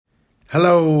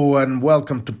Hello and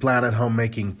welcome to Planet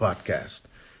Homemaking Podcast.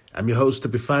 I'm your host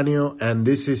Epifanio and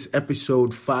this is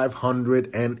episode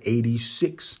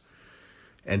 586.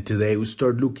 And today we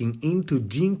start looking into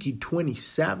Gene Key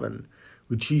 27,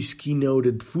 which is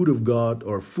keynoted Food of God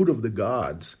or Food of the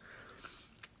Gods.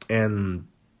 And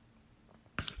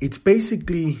it's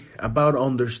basically about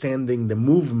understanding the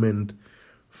movement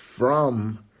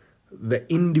from the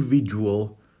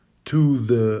individual to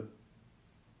the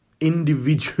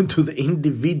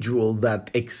individual that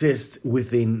exists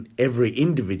within every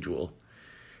individual.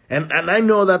 And I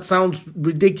know that sounds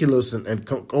ridiculous and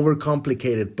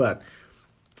overcomplicated, but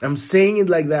I'm saying it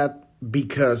like that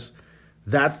because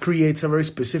that creates a very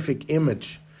specific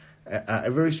image, a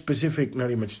very specific,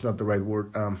 not image, it's not the right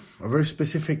word, a very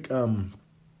specific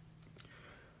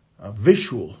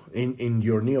visual in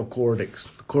your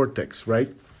neocortex,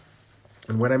 right?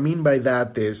 And what I mean by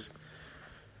that is,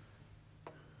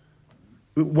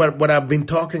 what I've been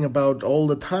talking about all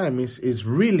the time is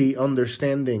really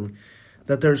understanding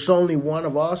that there's only one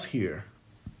of us here.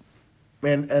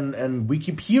 And we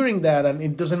keep hearing that, and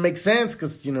it doesn't make sense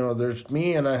because, there's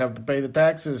me and I have to pay the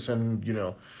taxes, and,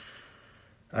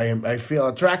 I feel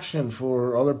attraction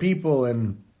for other people,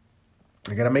 and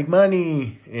I gotta make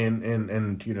money,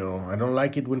 and I don't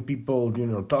like it when people,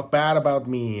 talk bad about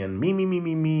me, and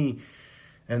me.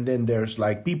 And then there's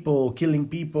like people killing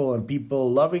people and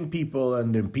people loving people,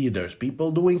 and then there's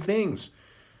people doing things.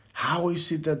 How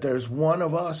is it that there's one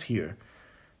of us here?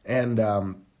 And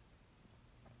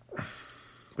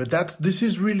but this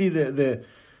is really the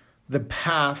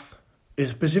path.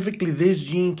 Specifically, this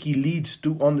gene key leads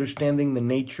to understanding the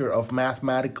nature of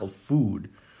mathematical food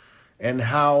and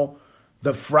how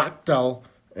the fractal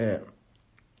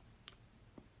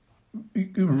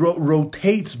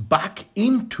rotates back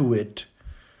into it.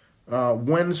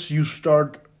 Once you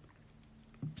start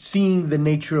seeing the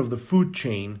nature of the food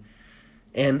chain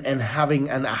and having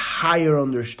a higher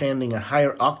understanding, a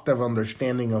higher octave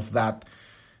understanding of that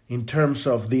in terms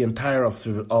of the entire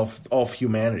of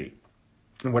humanity.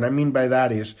 And what I mean by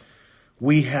that is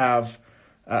we have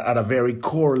at a very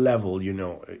core level,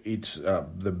 it's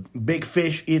the big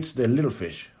fish eats the little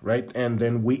fish, right? And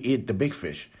then we eat the big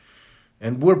fish.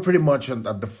 And we're pretty much at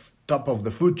the top of the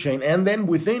food chain. And then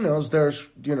within us, there's,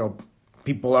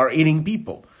 people are eating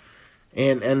people.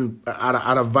 And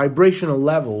at a vibrational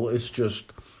level, it's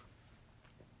just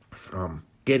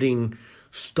getting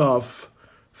stuff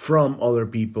from other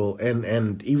people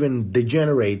and even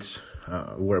degenerates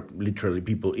where literally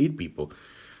people eat people.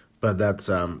 But that's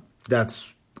at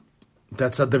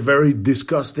the very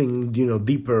disgusting,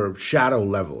 deeper shadow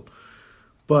level.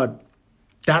 But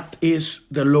that is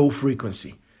the low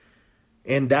frequency.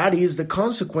 And that is the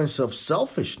consequence of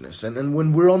selfishness. And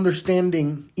when we're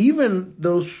understanding even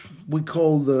those we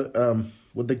call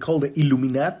what they call the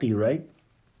Illuminati, right?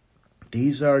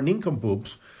 These are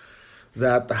nincompoops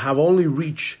that have only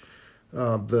reached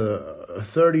the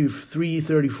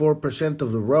 34%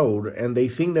 of the road, and they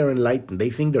think they're enlightened.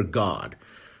 They think they're God,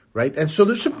 right? And so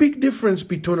there's a big difference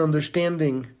between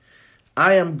understanding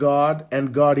I am God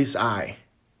and God is I.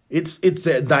 It's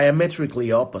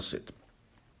diametrically opposite.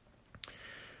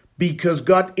 Because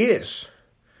God is.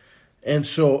 And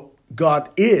so God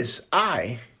is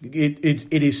I.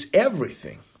 It is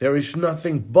everything. There is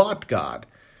nothing but God.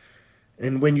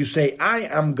 And when you say I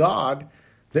am God,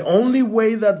 the only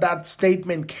way that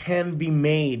statement can be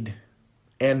made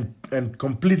and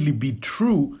completely be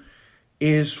true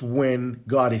is when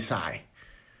God is I.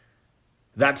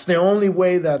 That's the only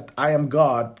way that I am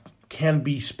God can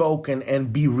be spoken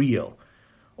and be real.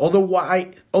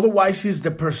 Otherwise is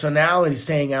the personality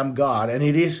saying I'm God, and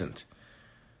it isn't.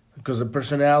 Because the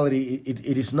personality,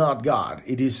 it is not God.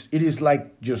 It is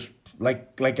like just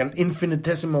like an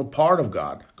infinitesimal part of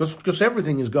God. Because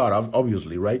everything is God,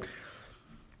 obviously, right?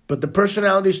 But the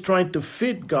personality is trying to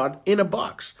fit God in a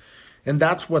box. And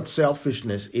that's what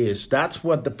selfishness is. That's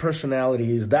what the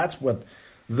personality is. That's what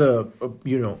the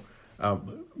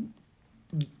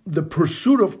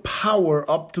pursuit of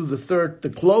power up to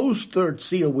the closed third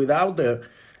seal without the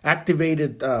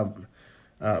activated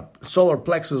solar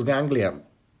plexus ganglia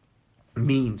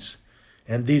means.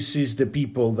 And this is the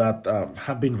people that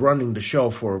have been running the show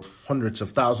for hundreds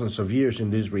of thousands of years in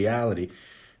this reality.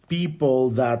 People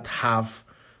that have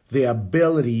the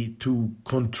ability to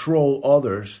control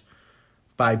others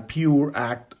by pure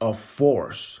act of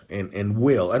force and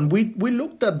will. And we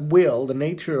looked at will, the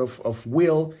nature of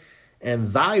will,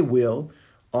 and thy will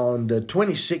on the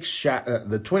 26th shadow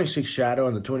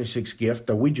and the 26th gift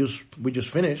that we just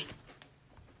finished.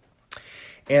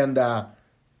 And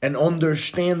and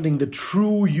understanding the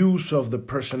true use of the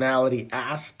personality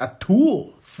as a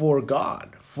tool for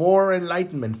God, for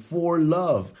enlightenment, for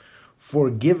love,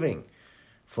 for giving.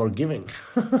 Forgiving.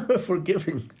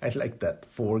 Forgiving. I like that.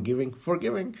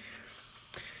 Forgiving.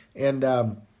 And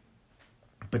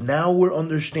but now we're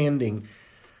understanding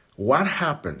what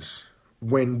happens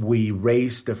when we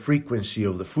raise the frequency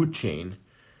of the food chain,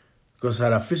 because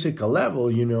at a physical level,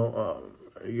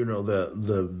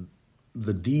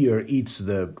 the deer eats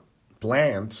the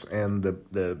plants, and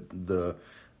the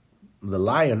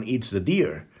lion eats the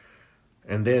deer,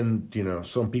 and then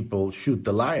some people shoot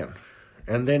the lion,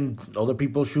 and then other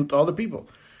people shoot other people,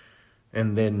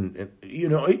 and then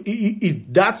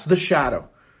that's the shadow.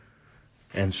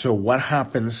 And so what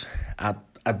happens at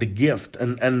the gift,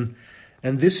 and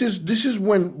this is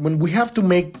when we have to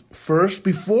make first,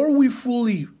 before we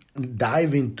fully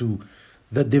dive into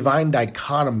the divine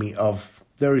dichotomy of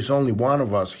there is only one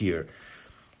of us here,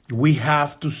 we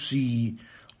have to see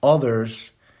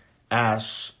others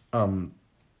as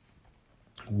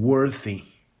worthy.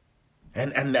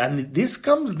 And this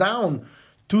comes down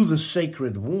to the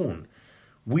sacred wound.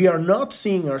 We are not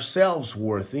seeing ourselves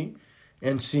worthy,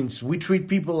 and since we treat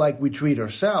people like we treat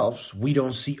ourselves, we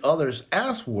don't see others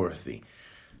as worthy.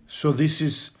 So this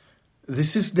is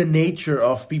the nature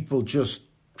of people just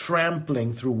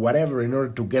trampling through whatever in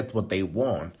order to get what they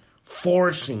want,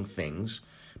 forcing things,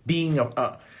 being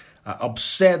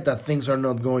upset that things are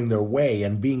not going their way,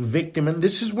 and being victim. And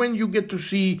this is when you get to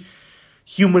see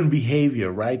human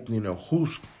behavior, right?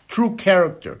 Whose true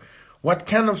character, what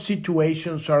kind of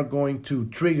situations are going to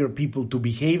trigger people to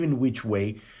behave in which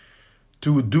way,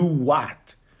 to do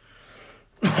what.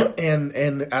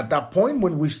 and at that point,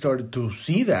 when we start to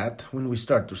see that,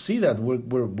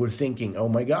 we're thinking, oh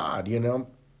my God,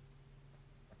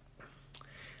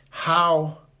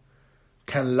 how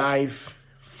can life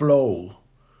flow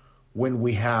when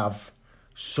we have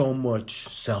so much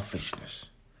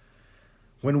selfishness?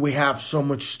 When we have so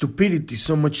much stupidity,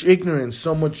 so much ignorance,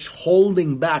 so much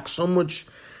holding back, so much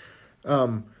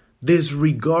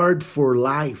disregard for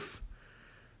life.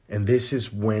 And this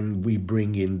is when we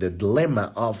bring in the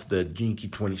dilemma of the Gene Key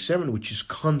 27, which is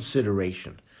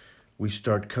consideration. We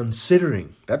start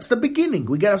considering. That's the beginning.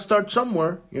 We got to start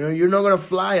somewhere. You're not going to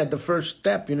fly at the first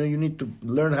step. You need to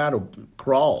learn how to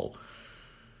crawl.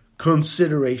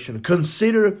 Consideration.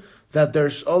 Consider that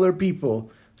there's other people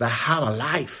that have a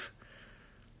life.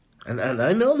 And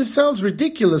I know this sounds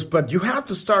ridiculous, but you have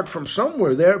to start from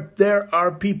somewhere. There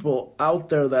are people out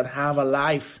there that have a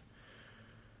life,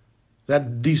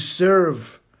 that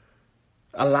deserve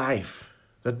a life,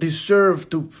 that deserve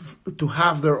to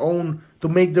have their own, to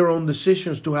make their own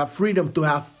decisions, to have freedom, to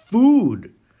have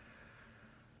food.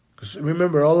 Because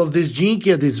remember, all of this Gene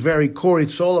Key at its very core,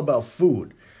 it's all about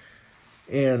food.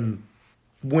 And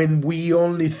when we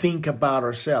only think about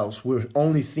ourselves, we're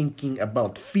only thinking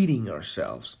about feeding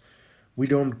ourselves. We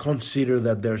don't consider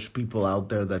that there's people out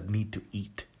there that need to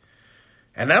eat.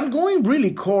 And I'm going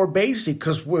really core basic,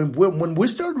 because when we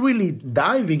start really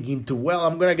diving into,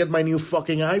 I'm going to get my new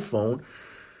fucking iPhone,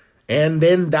 and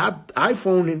then that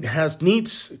iPhone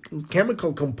needs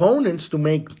chemical components to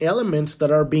make elements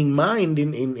that are being mined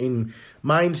in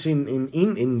mines in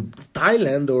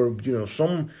Thailand, or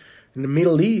some in the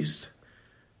Middle East,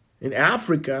 in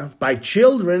Africa, by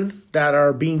children that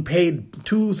are being paid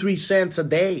 2-3 cents a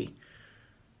day.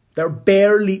 They're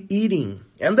barely eating,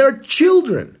 and they're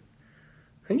children.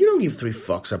 And you don't give 3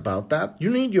 fucks about that. You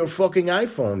need your fucking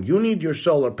iPhone. You need your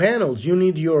solar panels. You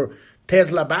need your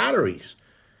Tesla batteries,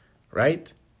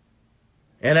 right?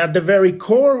 And at the very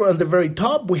core, on the very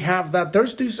top, we have that.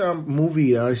 There's this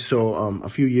movie I saw a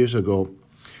few years ago.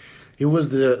 It was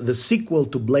the sequel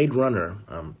to Blade Runner.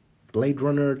 Blade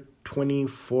Runner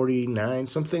 2049,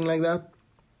 something like that.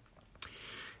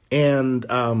 And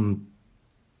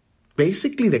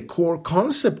basically the core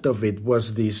concept of it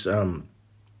was this... the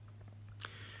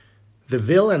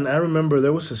villain, I remember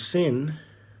there was a scene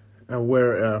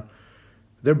where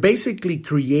they're basically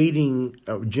creating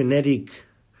genetic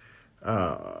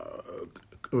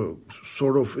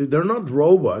sort of, they're not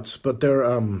robots, but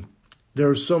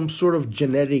they're some sort of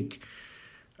genetic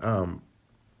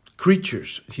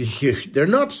creatures. They're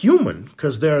not human,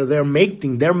 because they're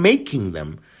making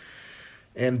them,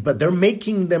 but they're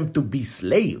making them to be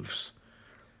slaves.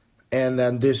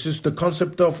 And this is the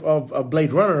concept of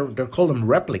Blade Runner. They call them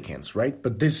replicants, right?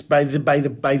 But this by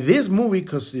this movie,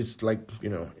 because it's like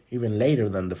even later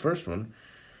than the first one.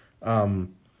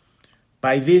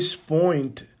 By this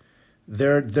point,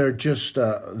 they're just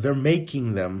they're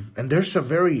making them, and there's a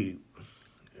very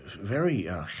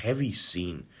heavy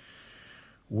scene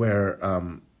where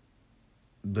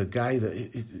the guy that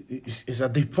is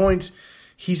at the point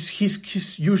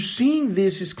he's you're seeing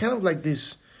this. It's kind of like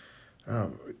this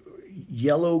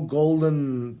yellow,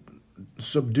 golden,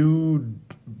 subdued,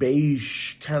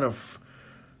 beige kind of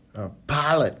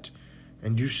palette,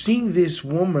 and you're seeing this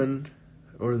woman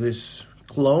or this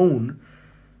clone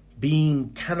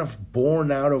being kind of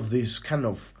born out of this kind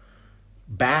of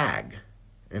bag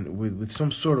and with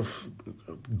some sort of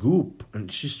goop,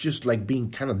 and she's just like being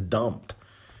kind of dumped.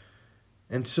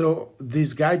 And so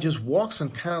this guy just walks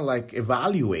and kind of like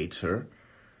evaluates her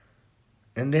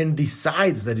and then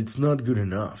decides that it's not good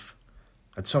enough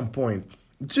at some point.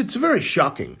 It's very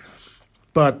shocking.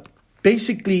 But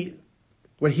basically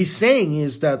what he's saying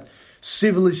is that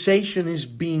civilization is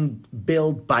being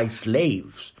built by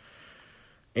slaves.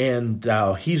 And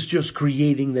he's just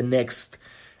creating the next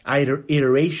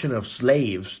iteration of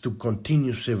slaves to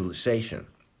continue civilization.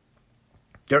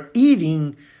 They're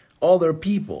eating other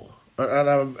people at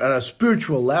a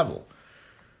spiritual level,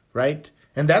 right?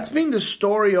 And that's been the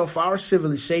story of our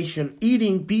civilization: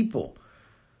 eating people,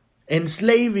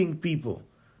 enslaving people,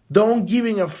 don't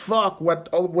giving a fuck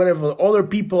whatever other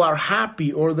people are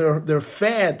happy or they're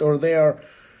fed or they are,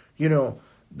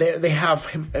 they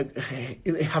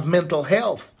have mental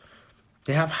health,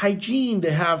 they have hygiene,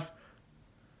 they have.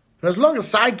 As long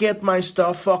as I get my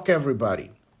stuff, fuck everybody.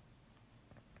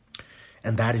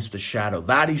 And that is the shadow.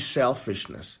 That is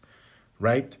selfishness,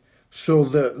 right? So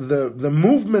the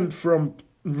movement from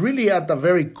really at the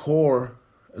very core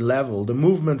level, the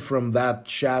movement from that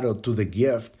shadow to the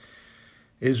gift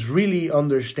is really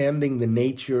understanding the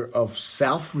nature of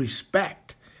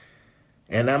self-respect.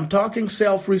 And I'm talking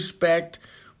self-respect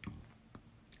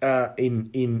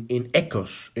in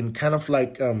echoes, in kind of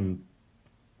like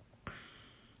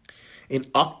in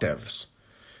octaves.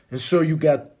 And so you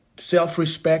got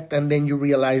self-respect, and then you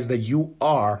realize that you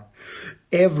are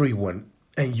everyone,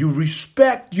 and you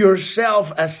respect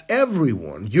yourself as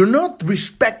everyone. You're not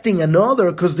respecting another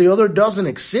because the other doesn't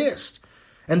exist.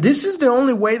 And this is the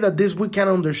only way that we can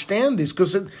understand this,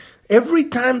 because every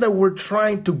time that we're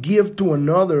trying to give to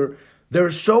another,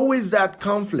 there's always that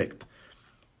conflict.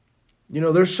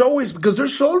 There's always, because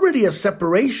there's already a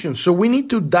separation. So we need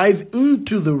to dive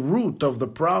into the root of the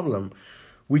problem,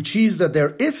 which is that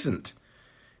there isn't.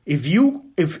 And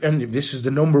this is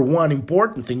the number one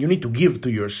important thing, you need to give to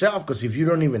yourself, because if you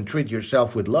don't even treat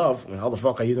yourself with love, how the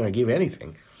fuck are you going to give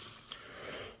anything?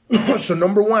 So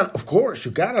number one, of course,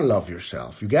 you got to love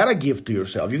yourself. You got to give to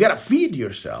yourself. You got to feed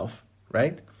yourself,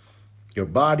 right? Your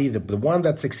body, the one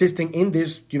that's existing in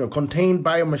this, contained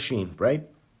by a machine, right?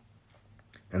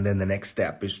 And then the next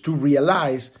step is to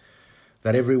realize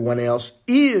that everyone else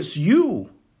is you.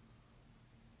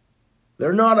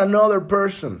 They're not another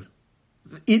person.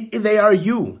 They are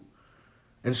you.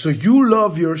 And so you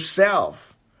love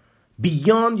yourself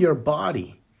beyond your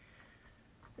body.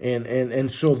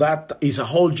 And so that is a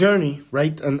whole journey,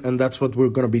 right? And that's what we're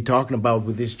going to be talking about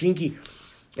with this Gene Key.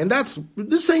 And that's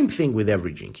the same thing with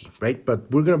every Gene Key, right?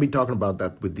 But we're going to be talking about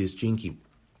that with this Gene Key.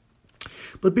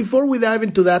 But before we dive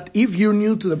into that, if you're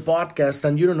new to the podcast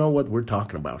and you don't know what we're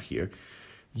talking about here,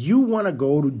 you want to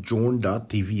go to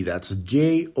journ.tv. That's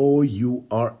JOURN.tv.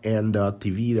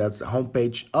 That's the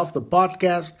homepage of the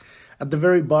podcast. At the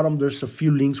very bottom, there's a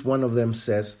few links. One of them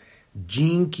says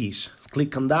Gene Keys.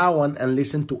 Click on that one and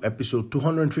listen to episode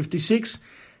 256,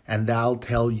 and I'll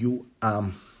tell you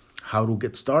how to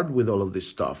get started with all of this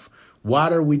stuff.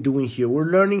 What are we doing here? We're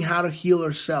learning how to heal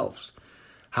ourselves,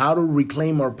 how to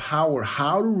reclaim our power,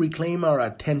 how to reclaim our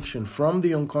attention from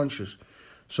the unconscious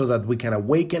so that we can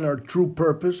awaken our true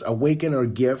purpose, awaken our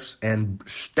gifts, and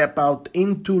step out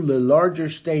into the larger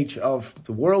stage of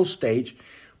the world stage.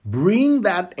 Bring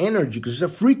that energy, because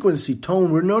it's a frequency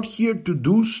tone. We're not here to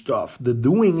do stuff. The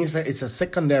doing it's a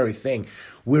secondary thing.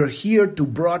 We're here to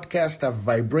broadcast a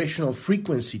vibrational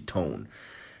frequency tone.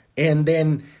 And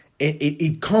then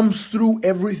it comes through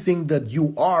everything that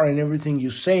you are and everything you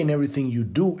say and everything you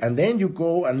do. And then you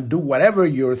go and do whatever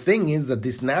your thing is that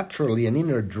is naturally an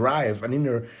inner drive, an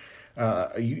inner,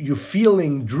 you're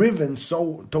feeling driven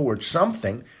towards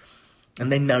something.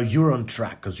 And then now you're on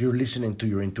track because you're listening to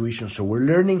your intuition. So we're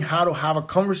learning how to have a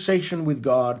conversation with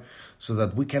God so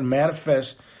that we can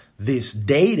manifest this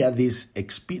data, this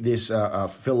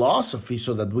philosophy,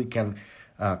 so that we can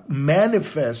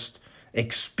manifest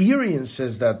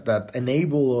experiences that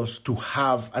enable us to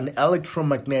have an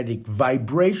electromagnetic,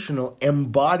 vibrational,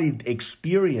 embodied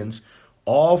experience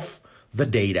of the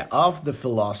data, of the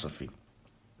philosophy.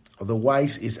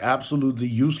 Otherwise, it's absolutely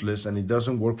useless and it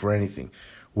doesn't work for anything.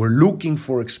 We're looking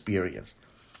for experience.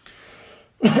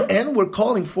 And we're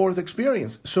calling forth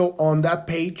experience. So on that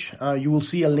page, you will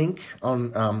see a link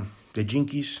on the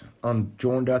Jinkies on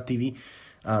Journ.tv,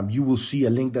 you will see a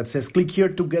link that says, click here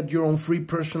to get your own free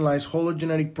personalized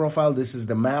hologenetic profile. This is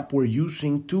the map we're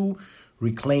using to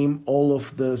reclaim all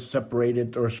of the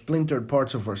separated or splintered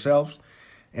parts of ourselves.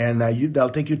 And that'll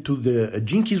take you to the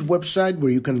Jinkies website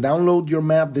where you can download your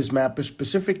map. This map is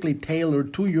specifically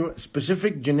tailored to your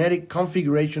specific genetic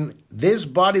configuration, this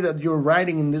body that you're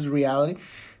riding in this reality,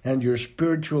 and your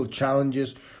spiritual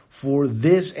challenges for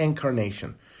this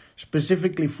incarnation.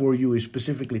 Specifically for you, is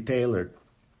specifically tailored.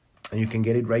 And you can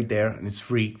get it right there, and it's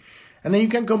free. And then you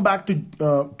can come back to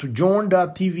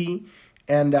Journ.tv,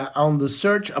 and on the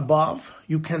search above,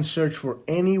 you can search for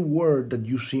any word that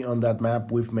you see on that map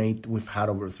we've had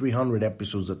over 300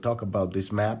 episodes that talk about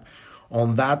this map.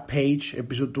 On that page,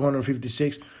 episode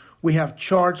 256, we have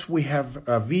charts, we have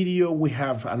a video, we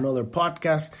have another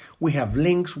podcast, we have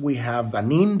links, we have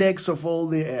an index of all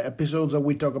the episodes that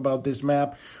we talk about this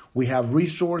map. We have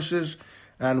resources,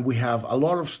 and we have a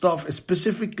lot of stuff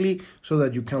specifically so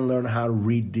that you can learn how to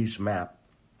read this map.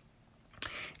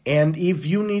 And if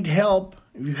you need help,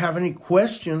 if you have any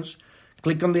questions,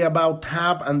 click on the About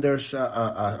tab, and there's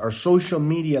our social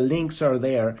media links are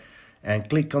there, and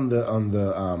click on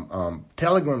the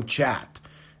Telegram chat,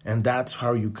 and that's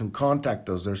how you can contact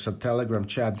us. There's a Telegram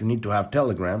chat. You need to have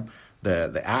Telegram,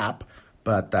 the app,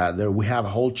 but there we have a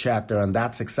whole chat there, and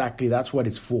that's what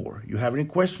it's for. You have any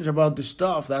questions about this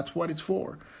stuff, that's what it's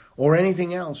for, or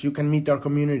anything else, you can meet our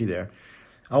community there.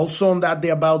 Also on the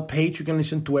About page, you can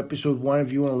listen to episode 1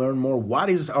 if you want to learn more. What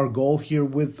is our goal here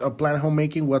with Planet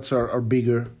Homemaking? What's our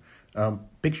bigger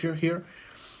picture here?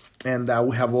 And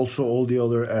we have also all the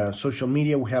other social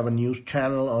media. We have a news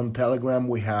channel on Telegram.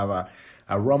 We have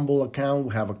a Rumble account.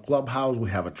 We have a Clubhouse. We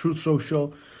have a Truth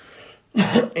Social.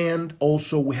 And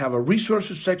also we have a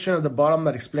resources section at the bottom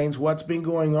that explains what's been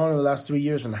going on in the last 3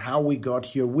 years and how we got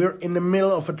here. We're in the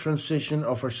middle of a transition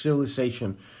of our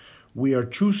civilization. We are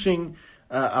choosing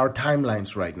our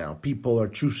timelines right now. People are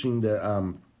choosing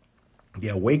the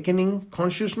awakening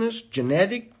consciousness,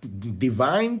 genetic,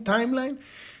 divine timeline,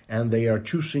 and they are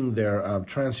choosing their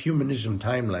transhumanism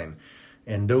timeline.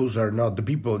 And those are not the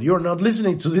people. You're not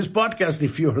listening to this podcast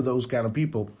if you're those kind of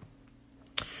people.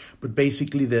 But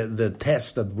basically, the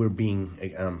test that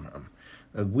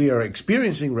we are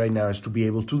experiencing right now is to be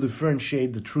able to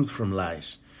differentiate the truth from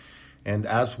lies. And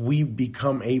as we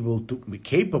become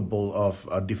capable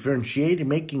of differentiating,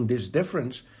 making this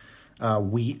difference,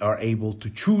 we are able to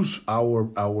choose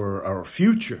our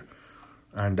future.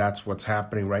 And that's what's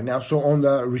happening right now. So on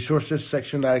the resources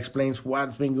section, that explains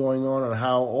what's been going on and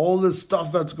how all the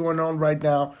stuff that's going on right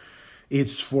now,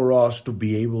 it's for us to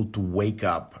be able to wake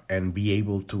up and be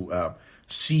able to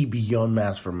see beyond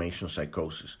mass formation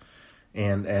psychosis.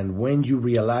 And when you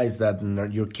realize that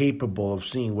you're capable of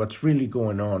seeing what's really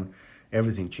going on,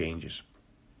 everything changes.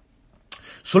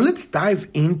 So let's dive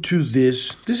into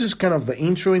this. This is kind of the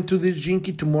intro into this,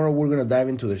 Jinky. Tomorrow we're going to dive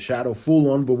into the shadow full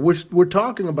on, but we're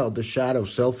talking about the shadow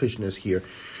selfishness here,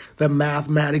 the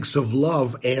mathematics of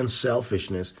love and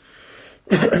selfishness.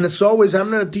 And as always,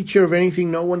 I'm not a teacher of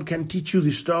anything. No one can teach you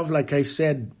this stuff. Like I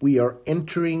said, we are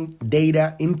entering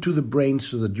data into the brain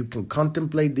so that you can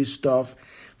contemplate this stuff,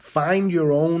 find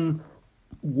your own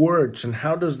words, and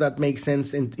how does that make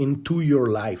sense into your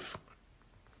life.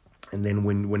 And then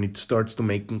when it starts to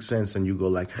making sense and you go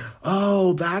like,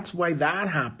 oh, that's why that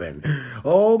happened.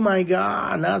 Oh, my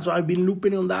God, that's why I've been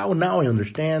looping on that one. Now I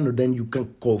understand. Or then you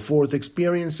can call forth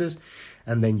experiences,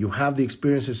 and then you have the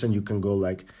experiences and you can go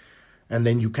like, and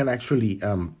then you can actually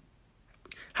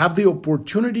have the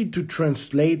opportunity to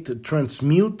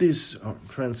transmute this,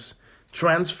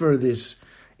 transfer this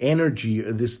energy,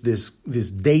 this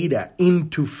data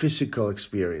into physical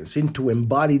experience, into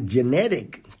embodied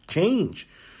genetic change.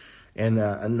 And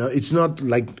it's not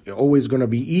like always going to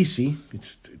be easy.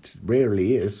 It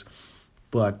rarely is.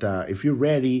 But if you're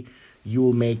ready, you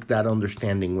will make that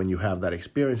understanding when you have that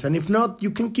experience. And if not,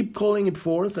 you can keep calling it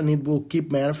forth, and it will keep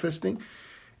manifesting.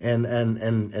 And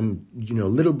you know,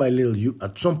 little by little, you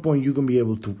at some point you're going to be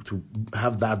able to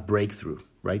have that breakthrough,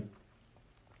 right?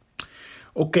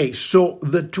 Okay, so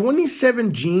the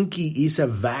 27 gene key is a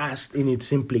vast in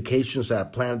its implications at a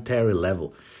planetary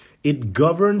level. It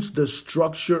governs the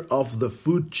structure of the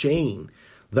food chain,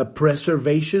 the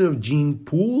preservation of gene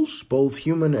pools, both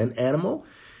human and animal,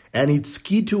 and it's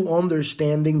key to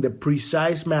understanding the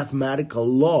precise mathematical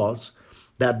laws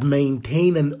that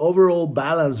maintain an overall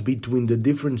balance between the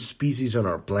different species on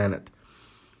our planet.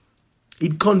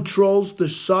 It controls the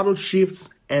subtle shifts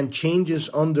and changes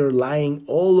underlying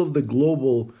all of the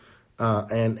global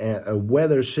and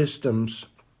weather systems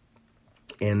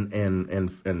and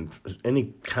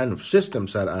any kind of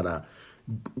systems at a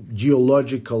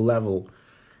geological level,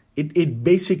 it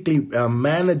basically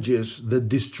manages the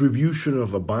distribution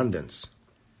of abundance.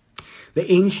 The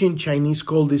ancient Chinese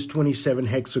called this 27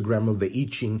 hexagram of the I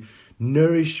Ching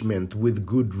nourishment with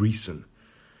good reason.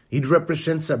 It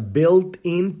represents a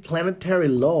built-in planetary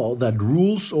law that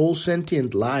rules all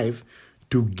sentient life.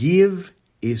 To give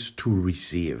is to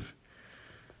receive.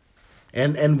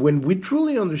 And when we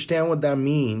truly understand what that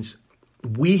means,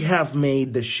 we have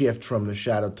made the shift from the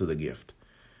shadow to the gift.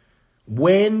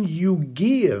 When you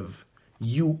give,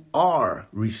 you are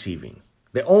receiving.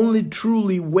 The only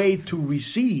truly way to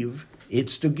receive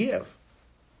is to give.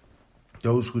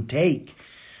 Those who take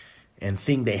and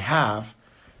think they have,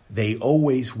 they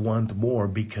always want more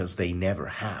because they never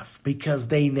have, because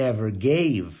they never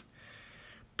gave,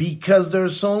 because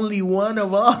there's only one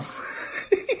of us.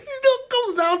 It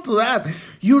comes down to that.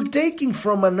 You're taking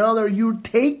from another, you're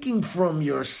taking from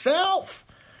yourself.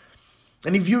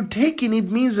 And if you're taking,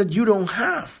 it means that you don't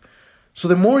have. So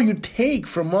the more you take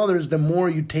from others, the more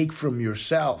you take from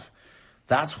yourself.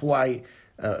 That's why,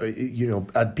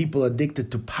 people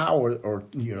addicted to power or,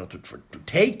 to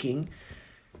taking,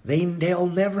 they'll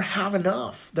never have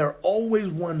enough. They're always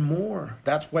want more.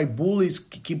 That's why bullies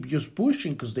keep just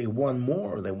pushing, because they want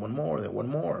more, they want more, they want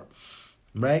more,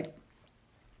 right?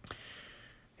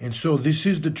 And so this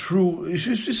is the true,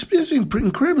 it's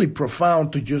incredibly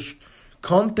profound to just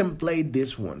contemplate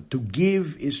this one. To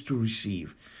give is to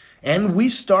receive. And we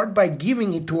start by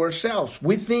giving it to ourselves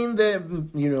within the,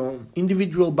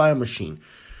 individual biomachine.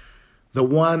 The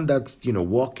one that's,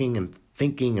 walking and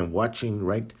thinking and watching,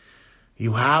 right?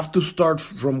 You have to start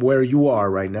from where you are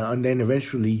right now, and then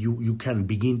eventually you can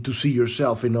begin to see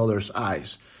yourself in others'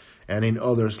 eyes and in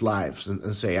others' lives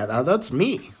and say, that's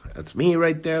me. That's me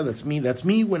right there. That's me. That's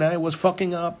me when I was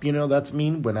fucking up. That's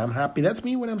me when I'm happy. That's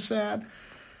me when I'm sad.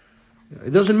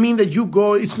 It doesn't mean that you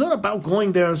go, it's not about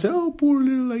going there and say, oh, poor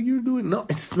little, like you're doing. No,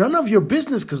 it's none of your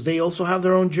business, because they also have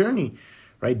their own journey,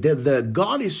 right? The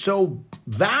God is so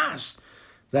vast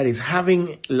that is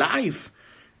having life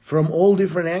from all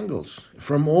different angles,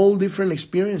 from all different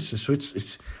experiences. So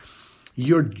it's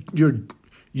your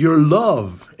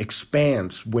love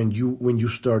expands when you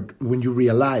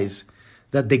realize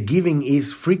that the giving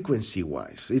is frequency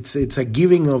wise. It's a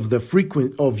giving of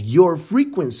your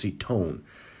frequency tone.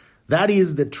 That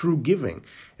is the true giving.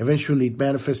 Eventually it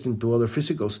manifests into other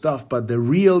physical stuff, but the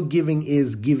real giving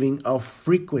is giving of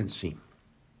frequency.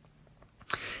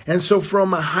 And so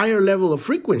from a higher level of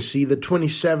frequency, the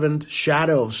 27th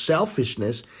shadow of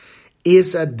selfishness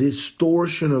is a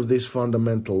distortion of this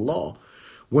fundamental law.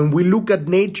 When we look at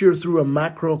nature through a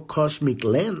macrocosmic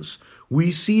lens,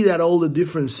 we see that all the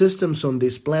different systems on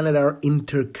this planet are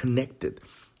interconnected.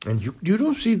 And you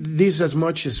don't see this as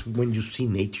much as when you see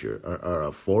nature or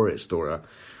a forest or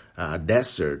a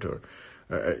desert or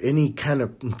any kind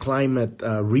of climate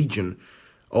region.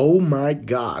 Oh my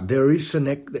God, there is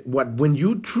when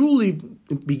you truly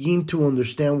begin to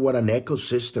understand what an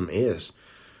ecosystem is,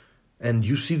 and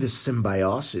you see the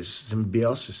symbiosis,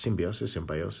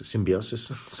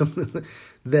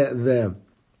 the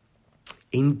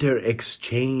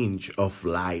inter-exchange of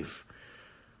life.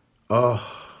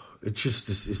 Oh, it's just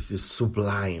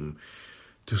sublime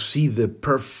to see the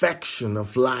perfection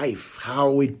of life,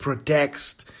 how it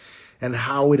protects and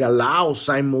how it allows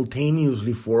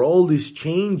simultaneously for all these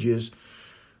changes.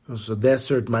 So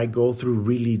desert might go through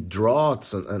really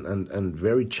droughts and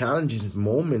very challenging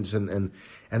moments, and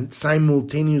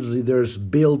simultaneously there's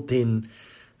built-in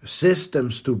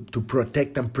systems to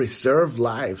protect and preserve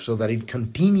life so that it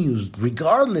continues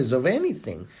regardless of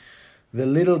anything. The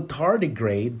little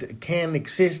tardigrade can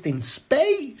exist in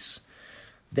space.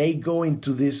 They go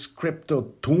into this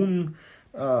cryptotoon,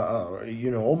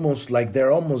 almost like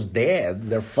they're almost dead.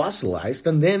 They're fossilized,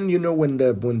 and then when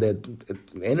the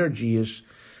energy is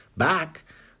back,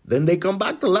 then they come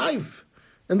back to life,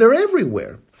 and they're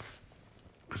everywhere.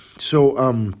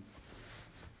 So,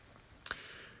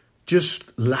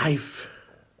 just life,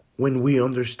 when we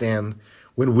understand.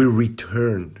 When we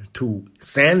return to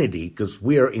sanity, because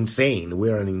we are insane, we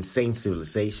are an insane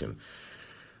civilization,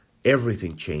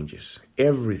 everything changes.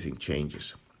 Everything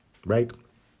changes, right?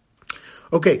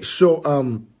 Okay, so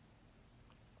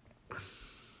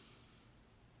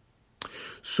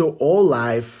all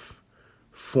life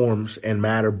forms and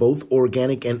matter, both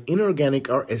organic and inorganic,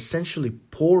 are essentially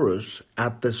porous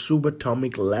at the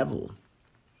subatomic level.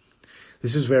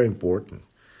 This is very important.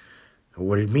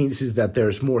 What it means is that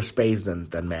there's more space than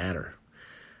matter,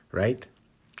 right?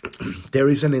 There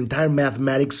is an entire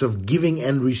mathematics of giving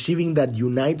and receiving that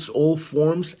unites all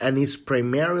forms and is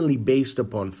primarily based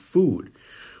upon food.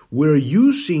 We're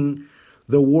using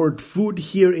the word food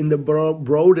here in the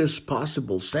broadest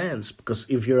possible sense, because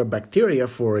if you're a bacteria,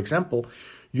 for example,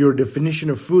 your definition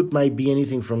of food might be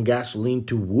anything from gasoline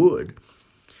to wood.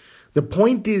 The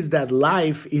point is that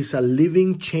life is a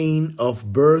living chain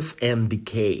of birth and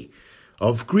decay,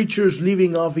 of creatures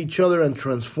living off each other and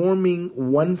transforming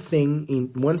one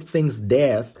thing's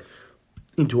death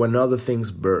into another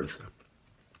thing's birth.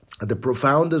 At the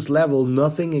profoundest level,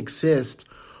 nothing exists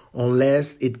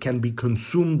unless it can be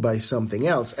consumed by something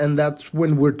else. And that's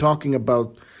when we're talking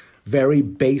about very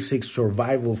basic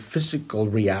survival physical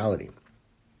reality.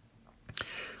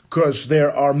 Because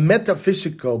there are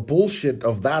metaphysical bullshit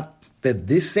of that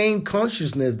this same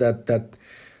consciousness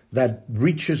that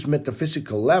reaches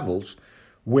metaphysical levels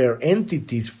where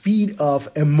entities feed off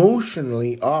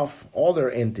emotionally off other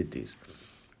entities.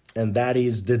 And that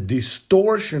is the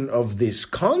distortion of this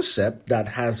concept that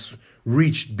has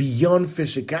reached beyond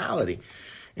physicality.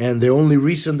 And the only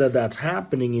reason that that's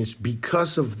happening is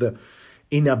because of the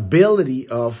inability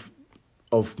of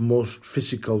most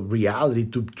physical reality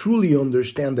to truly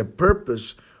understand the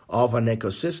purpose of an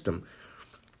ecosystem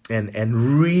and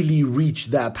really reach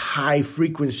that high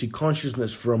frequency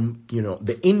consciousness from,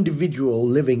 the individual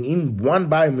living in one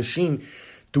biomachine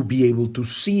to be able to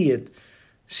see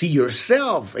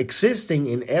yourself existing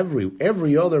in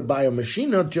every other biomachine,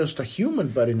 not just a human,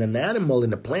 but in an animal,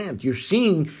 in a plant. You're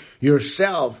seeing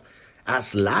yourself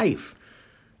as life.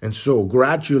 And so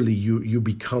gradually you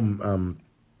become,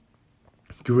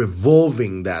 you're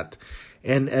evolving that.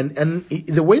 And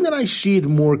the way that I see it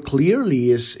more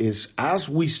clearly is as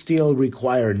we still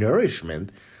require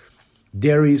nourishment,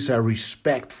 there is a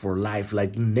respect for life.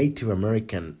 Like Native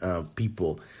American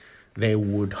people, they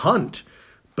would hunt,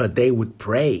 but they would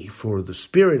pray for the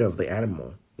spirit of the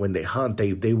animal when they hunt.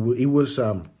 It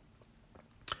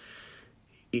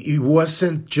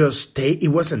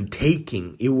wasn't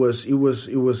taking. It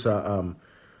was a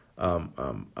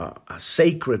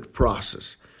sacred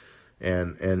process.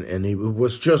 And it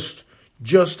was just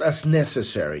as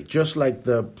necessary, just like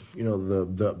the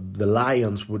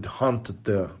lions would hunt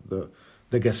the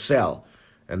gazelle,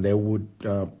 and they would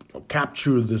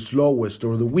capture the slowest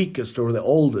or the weakest or the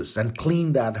oldest and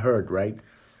clean that herd, right?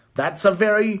 That's a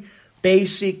very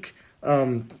basic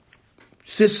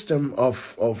system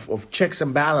of checks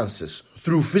and balances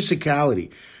through physicality,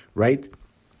 right?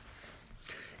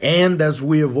 And as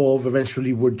we evolve,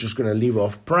 eventually we're just going to live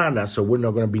off prana, so we're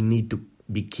not going to need to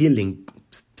be killing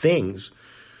things.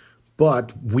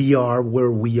 But we are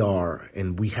where we are,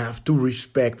 and we have to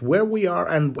respect where we are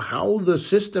and how the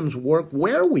systems work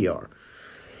where we are.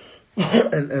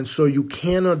 And so you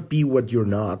cannot be what you're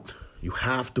not. You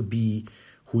have to be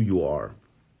who you are.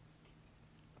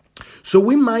 So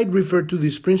we might refer to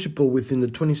this principle within the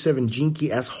 27 gene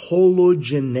key as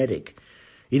hologenetic.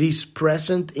 It is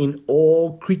present in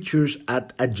all creatures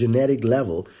at a genetic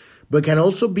level, but can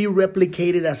also be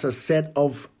replicated as a set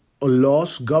of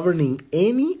laws governing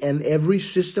any and every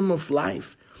system of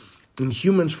life. In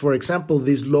humans, for example,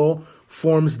 this law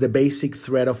forms the basic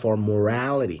thread of our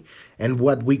morality and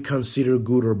what we consider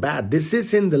good or bad. This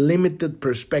is in the limited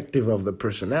perspective of the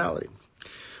personality.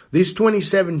 This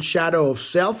 27 shadow of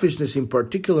selfishness in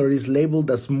particular is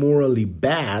labeled as morally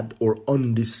bad or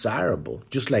undesirable,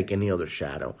 just like any other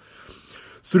shadow.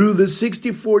 Through the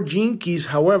 64 gene keys,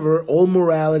 however, all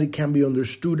morality can be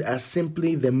understood as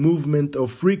simply the movement of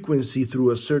frequency through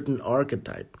a certain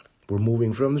archetype. We're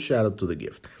moving from the shadow to the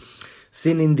gift.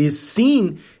 Seen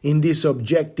in this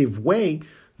objective way,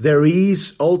 there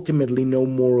is ultimately no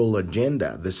moral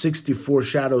agenda. The 64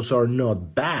 shadows are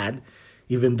not bad,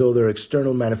 even though their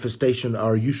external manifestations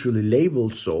are usually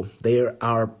labeled so. They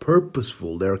are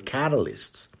purposeful, they're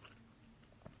catalysts.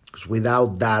 Because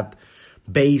without that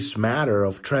base matter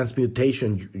of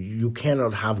transmutation, you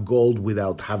cannot have gold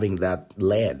without having that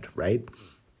lead, right?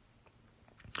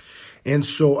 And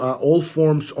so all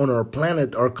forms on our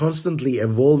planet are constantly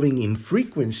evolving in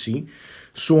frequency.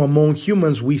 So among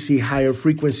humans, we see higher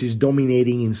frequencies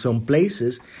dominating in some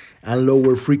places and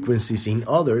lower frequencies in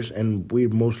others, and we're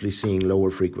mostly seeing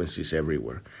lower frequencies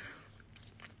everywhere.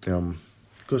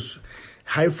 Because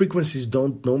higher frequencies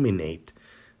don't dominate.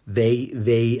 They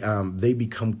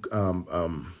become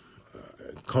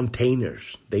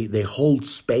containers. They hold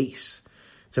space.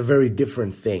 It's a very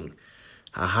different thing.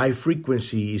 A high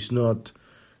frequency is not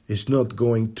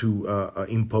going to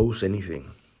impose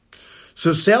anything.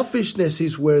 So selfishness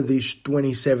is where this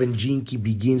 27 gene key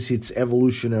begins its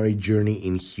evolutionary journey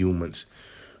in humans.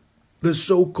 The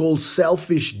so-called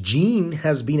selfish gene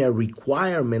has been a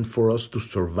requirement for us to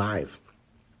survive,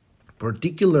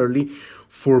 particularly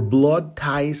for blood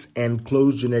ties and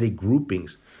close genetic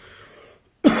groupings.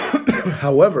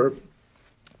 However,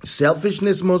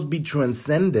 Selfishness must be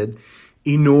transcended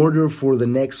in order for the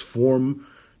next form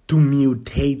to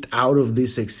mutate out of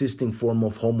this existing form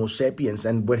of Homo sapiens.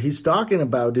 And what he's talking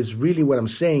about is really what I'm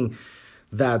saying,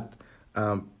 that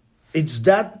it's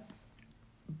that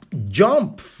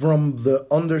jump from the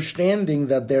understanding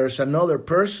that there's another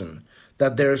person,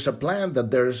 that there's a plant,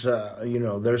 that there's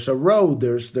a road,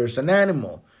 there's an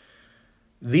animal.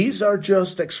 These are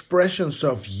just expressions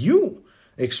of you,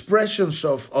 expressions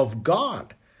of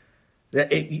God.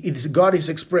 God is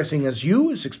expressing as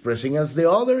you, is expressing as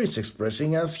the other, is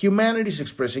expressing as humanity, is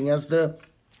expressing as the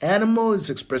animal, is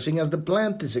expressing as the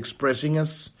plant, is expressing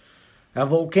as a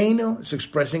volcano, is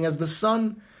expressing as the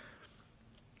sun.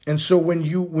 And so when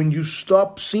you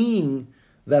stop seeing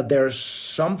that there's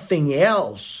something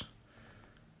else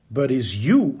but is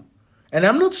you, and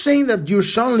I'm not saying that you're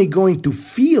suddenly going to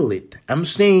feel it, I'm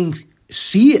saying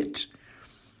see it.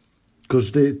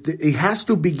 Because it has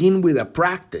to begin with a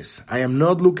practice. I am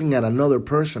not looking at another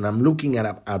person. I'm looking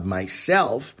at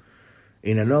myself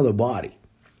in another body.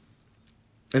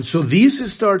 And so we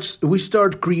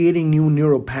start creating new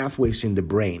neural pathways in the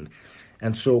brain.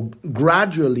 And so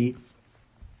gradually,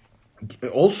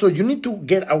 also you need to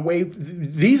get away.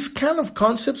 These kind of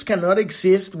concepts cannot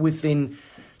exist within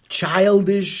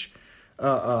childish,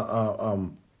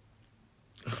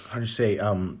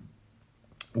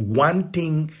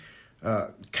 wanting,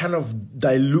 kind of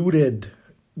diluted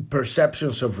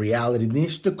perceptions of reality. It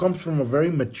needs to come from a very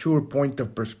mature point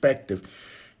of perspective.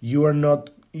 You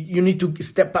need to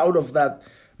step out of that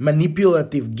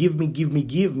manipulative give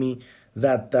me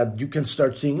that you can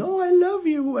start saying, oh, I love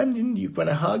you, and you're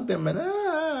gonna hug them, and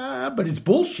but it's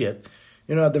bullshit.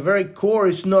 At the very core,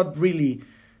 it's not really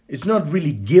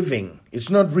giving, it's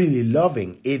not really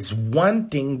loving, it's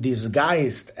wanting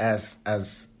disguised as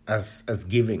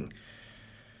giving.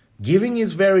 Giving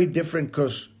is very different,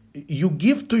 because you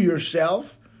give to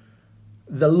yourself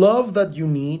the love that you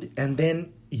need, and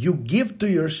then you give to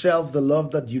yourself the love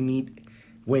that you need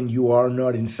when you are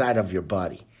not inside of your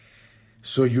body.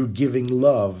 So you're giving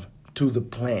love to the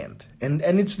plant. And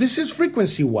this is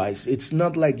frequency-wise. It's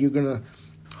not like you're going to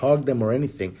hug them or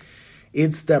anything.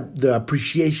 It's the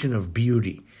appreciation of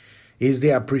beauty. It's the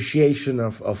appreciation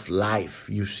of life.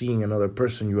 You're seeing another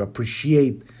person. You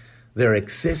appreciate their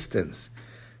existence.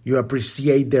 You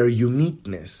appreciate their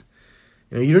uniqueness.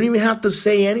 You don't even have to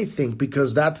say anything,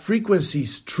 because that frequency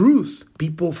is truth.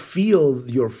 People feel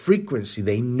your frequency.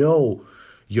 They know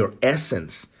your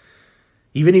essence.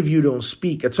 Even if you don't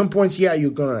speak. At some points, yeah,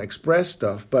 you're going to express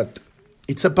stuff, but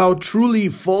it's about truly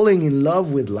falling in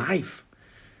love with life.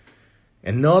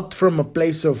 And not from a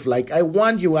place of like, I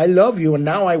want you, I love you, and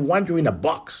now I want you in a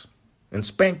box and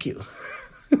spank you.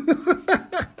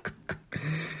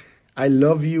 I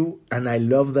love you, and I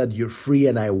love that you're free,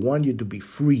 and I want you to be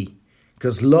free.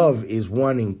 Because love is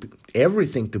wanting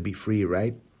everything to be free,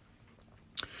 right?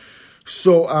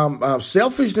 So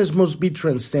selfishness must be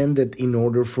transcended in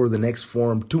order for the next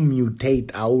form to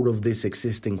mutate out of this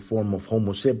existing form of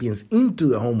Homo sapiens into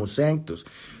the Homo sanctus.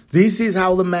 This is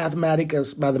how the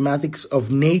mathematics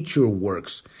of nature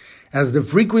works. As the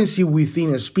frequency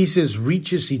within a species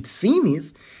reaches its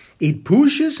zenith, it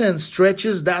pushes and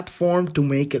stretches that form to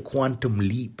make a quantum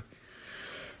leap.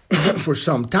 For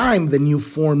some time, the new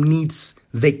form needs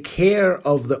the care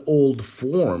of the old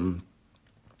form,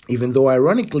 even though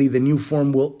ironically, the new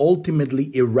form will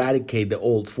ultimately eradicate the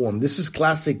old form. This is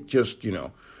classic, just,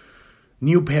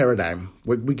 new paradigm.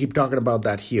 We keep talking about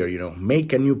that here,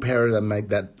 make a new paradigm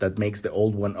that makes the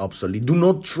old one obsolete. Do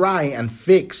not try and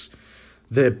fix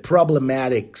the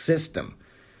problematic system.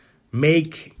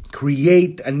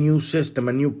 Create a new system,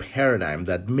 a new paradigm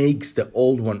that makes the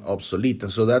old one obsolete. And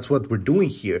so that's what we're doing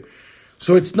here.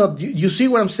 So it's not, you see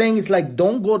what I'm saying? It's like,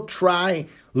 don't go try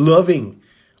loving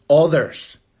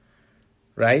others,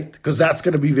 right? Because that's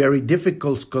going to be very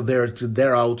difficult, because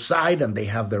they're outside and they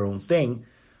have their own thing.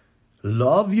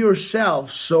 Love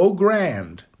yourself so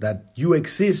grand that you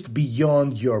exist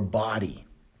beyond your body.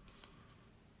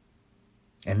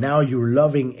 And now you're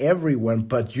loving everyone,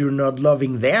 but you're not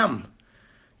loving them.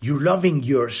 You're loving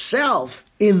yourself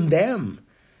in them.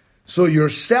 So your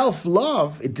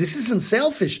self-love, this isn't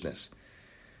selfishness.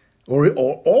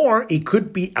 Or it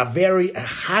could be a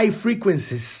high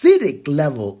frequency acidic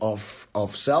level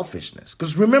of selfishness.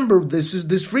 Because remember,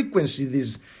 this frequency,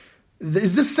 this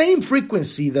is the same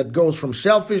frequency that goes from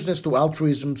selfishness to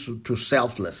altruism to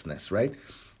selflessness, right?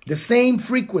 The same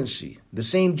frequency, the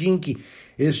same gene key.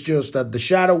 It's just that the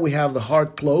shadow, we have the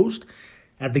heart closed.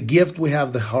 At the gift, we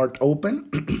have the heart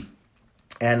open.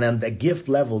 And at the gift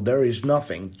level, there is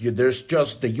nothing. There's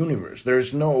just the universe.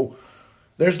 There's no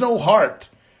heart.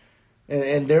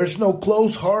 and there's no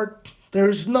closed heart.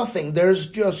 There's nothing. There's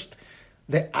just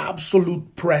the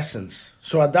absolute presence.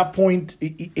 So at that point,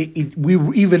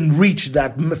 we even reach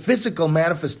that physical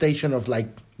manifestation of like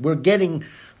we're getting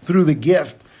through the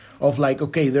gift of like,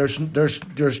 okay, there's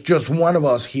just one of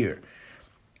us here.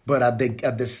 But at the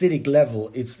acidic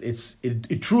level,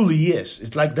 it truly is.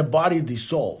 It's like the body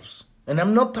dissolves. And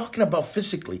I'm not talking about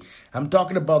physically. I'm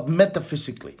talking about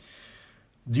metaphysically.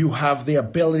 You have the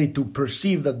ability to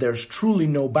perceive that there's truly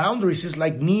no boundaries. It's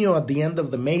like Neo at the end of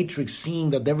the Matrix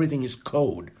seeing that everything is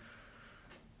code.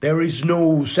 There is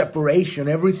no separation.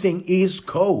 Everything is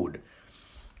code.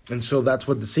 And so that's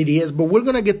what the city is. But we're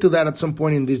going to get to that at some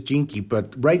point in this Gene Key.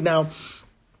 But right now,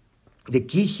 the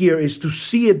key here is to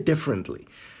see it differently.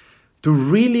 To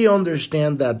really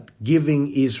understand that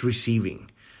giving is receiving.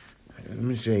 Let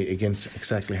me say again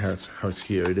exactly how it's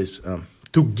here. It is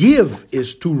to give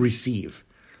is to receive.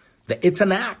 It's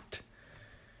an act.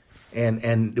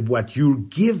 And what you're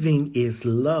giving is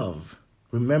love.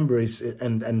 Remember,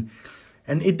 and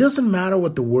it doesn't matter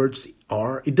what the words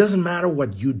are. It doesn't matter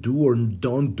what you do or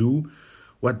don't do.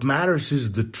 What matters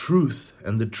is the truth.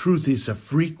 And the truth is a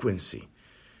frequency.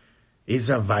 It's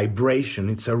a vibration.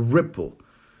 It's a ripple.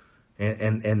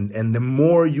 And the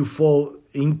more you fall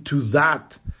into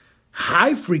that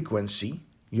high frequency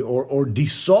or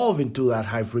dissolve into that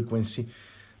high frequency,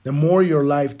 the more your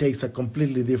life takes a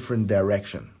completely different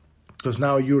direction. Because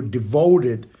now you're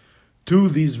devoted to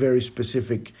this very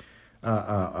specific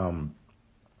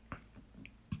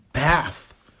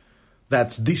path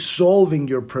that's dissolving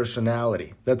your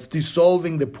personality, that's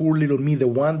dissolving the poor little me, the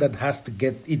one that has to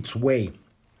get its way.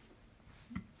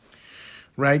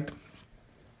 Right?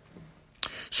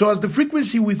 So as the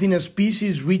frequency within a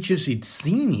species reaches its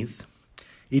zenith,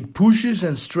 it pushes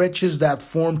and stretches that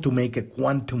form to make a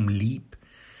quantum leap.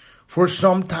 For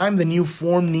some time, the new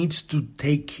form needs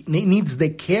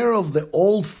the care of the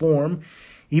old form,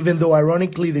 even though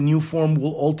ironically the new form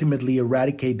will ultimately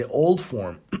eradicate the old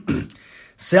form.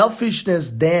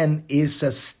 Selfishness then is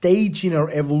a stage in our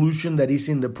evolution that is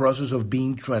in the process of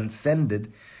being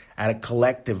transcended at a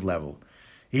collective level.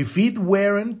 If it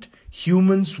weren't,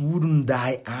 humans wouldn't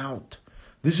die out.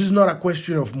 This is not a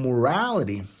question of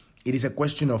morality. It is a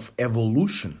question of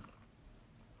evolution.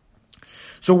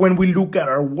 So when we look at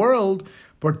our world,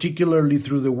 particularly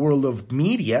through the world of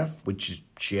media, which is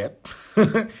shit,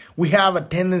 we have a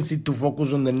tendency to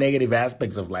focus on the negative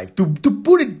aspects of life. To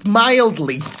put it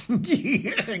mildly,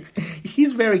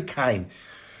 he's very kind.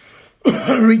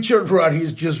 Richard Rudd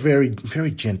is just very,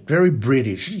 very gentle, very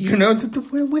British. You know,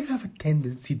 we have a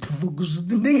tendency to focus on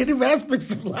the negative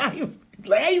aspects of life.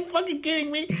 Like, are you fucking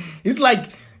kidding me? It's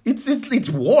like, it's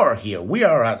war here. We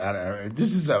are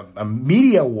this is a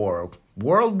media war.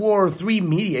 World War III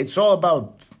media. It's all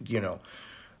about,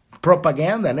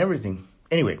 propaganda and everything.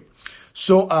 Anyway,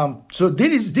 so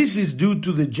this is due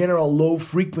to the general low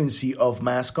frequency of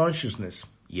mass consciousness.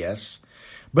 Yes.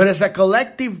 But as a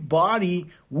collective body,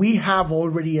 we have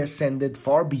already ascended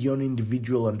far beyond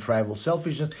individual and tribal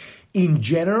selfishness. In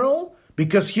general,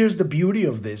 because here's the beauty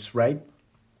of this, right?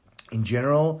 In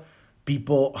general,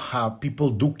 people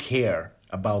do care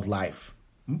about life.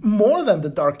 More than the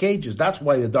Dark Ages. That's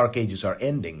why the Dark Ages are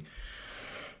ending.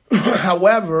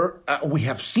 However, we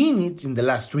have seen it in the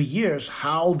last 3 years,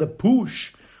 how the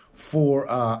push for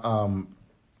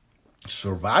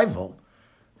survival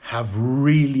have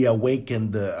really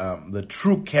awakened the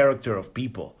true character of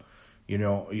people.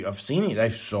 I've seen it. I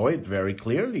saw it very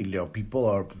clearly. People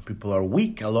are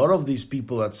weak. A lot of these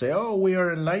people that say, "Oh, we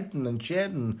are enlightened and shit,"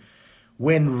 and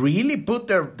when really put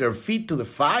their feet to the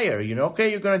fire, okay,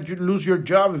 you're going to lose your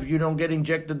job if you don't get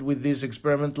injected with this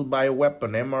experimental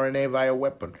bioweapon, mRNA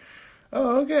bioweapon.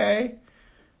 Oh, okay.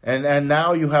 And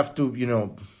now you have to,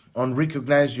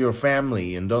 unrecognize your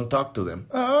family and don't talk to them.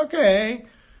 Oh, okay.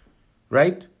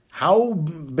 Right? How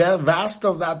vast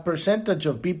of that percentage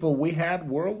of people we had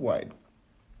worldwide.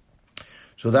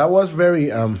 So that was very,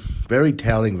 very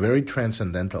telling, very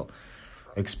transcendental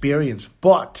experience.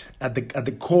 But at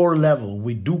the core level,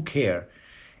 we do care.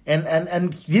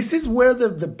 And this is where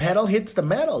the pedal hits the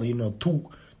metal,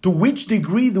 to which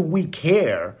degree do we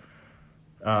care?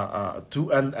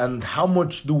 And how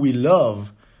much do we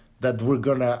love that we're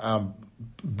gonna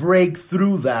break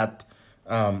through that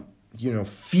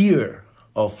fear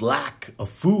of lack of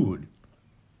food,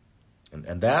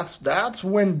 and that's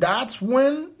when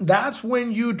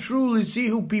you truly see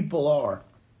who people are.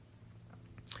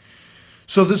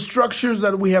 So the structures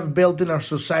that we have built in our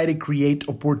society create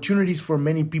opportunities for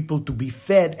many people to be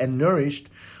fed and nourished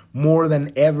more than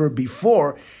ever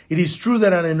before. It is true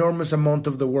that an enormous amount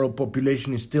of the world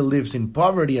population still lives in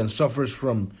poverty and suffers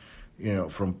from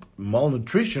from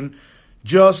malnutrition,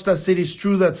 just as it is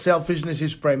true that selfishness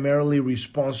is primarily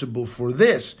responsible for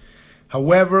this.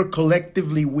 However,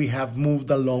 collectively, we have moved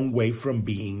a long way from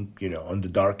being, on the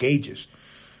dark ages.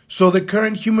 So the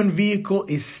current human vehicle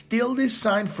is still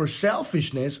designed for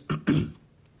selfishness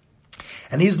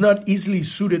and is not easily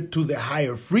suited to the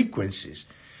higher frequencies.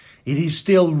 It is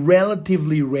still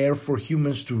relatively rare for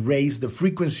humans to raise the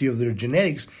frequency of their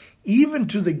genetics, even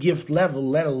to the gift level,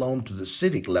 let alone to the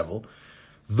acidic level.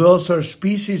 Thus, our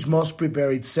species must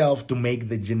prepare itself to make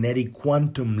the genetic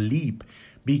quantum leap,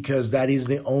 because that is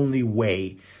the only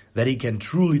way that it can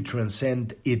truly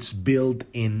transcend its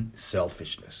built-in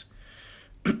selfishness.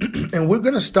 And we're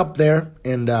going to stop there,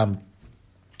 and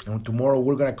tomorrow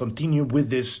we're going to continue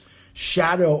with this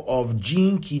shadow of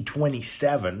Gene Key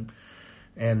 27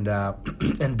 and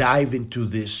dive into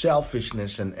this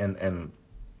selfishness and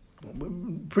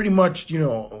pretty much,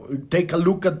 take a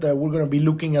look at we're going to be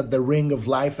looking at the ring of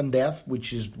life and death,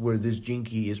 which is where this Gene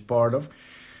Key is part of.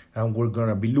 And we're going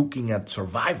to be looking at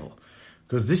survival,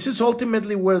 because this is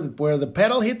ultimately where the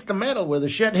pedal hits the metal, where the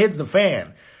shit hits the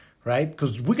fan, right?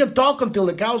 Because we can talk until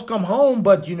the cows come home,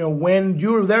 but, when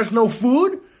there's no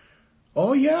food,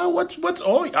 oh, yeah,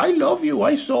 I love you.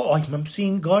 I'm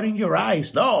seeing God in your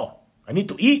eyes. No, I need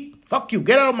to eat. Fuck you.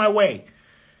 Get out of my way.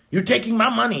 You're taking my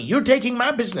money. You're taking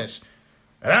my business.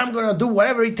 And I'm going to do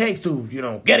whatever it takes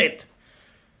to, get it.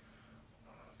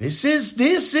 This is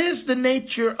the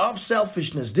nature of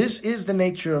selfishness. This is the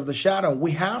nature of the shadow.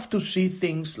 We have to see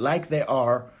things like they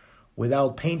are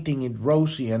without painting it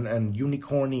rosy and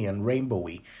unicorny and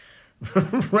rainbowy,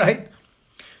 right?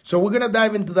 So we're going to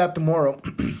dive into that tomorrow.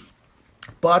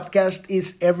 Podcast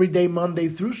is every day, Monday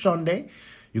through Sunday.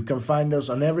 You can find us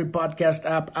on every podcast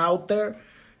app out there.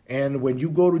 And when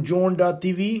you go to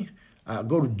journ.tv,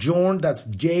 go to Journ, that's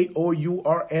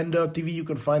JOURN.tv. You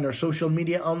can find our social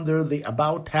media under the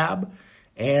About tab.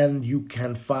 And you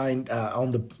can find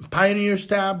on the Pioneers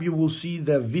tab, you will see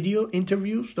the video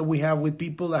interviews that we have with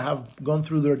people that have gone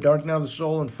through their dark night of the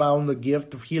soul and found the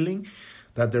gift of healing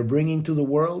that they're bringing to the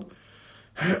world.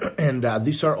 And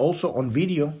these are also on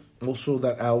video, also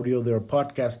that audio, their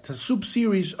podcast, a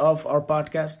sub-series of our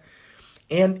podcast.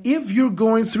 And if you're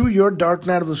going through your dark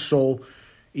night of the soul,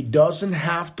 it doesn't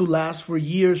have to last for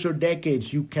years or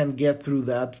decades. You can get through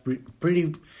that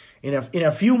pretty in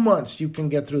a few months. You can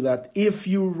get through that if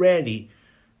you're ready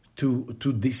to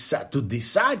decide.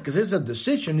 Because it's a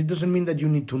decision. It doesn't mean that you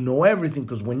need to know everything.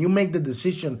 Because when you make the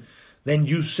decision, then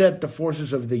you set the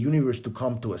forces of the universe to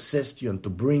come to assist you and to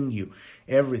bring you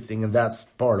everything. And that's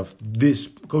part of this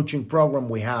coaching program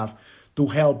we have to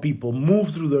help people move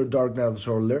through their dark night of the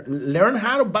soul. Learn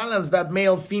how to balance that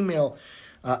male-female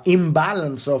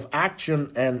imbalance of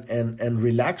action and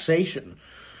relaxation,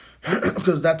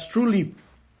 because that's truly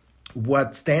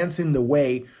what stands in the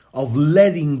way of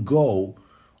letting go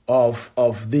of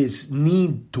this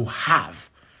need to have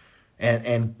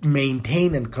and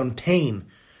maintain and contain.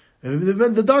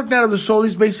 The dark night of the soul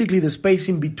is basically the space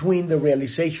in between the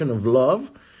realization of love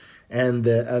and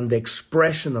the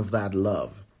expression of that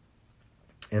love.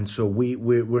 And so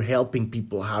we're helping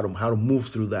people how to move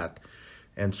through that.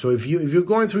 And so if you're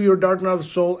going through your dark night of the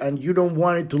soul and you don't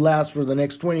want it to last for the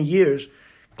next 20 years,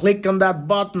 click on that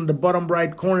button, the bottom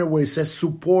right corner where it says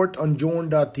support on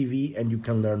journ.tv, and you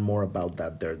can learn more about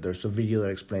that there. There's a video that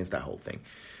explains that whole thing.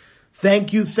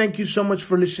 Thank you so much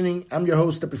for listening. I'm your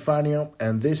host, Epifanio,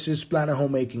 and this is Planet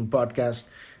Homemaking Podcast,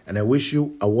 and I wish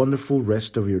you a wonderful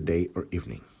rest of your day or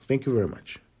evening. Thank you very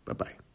much. Bye-bye.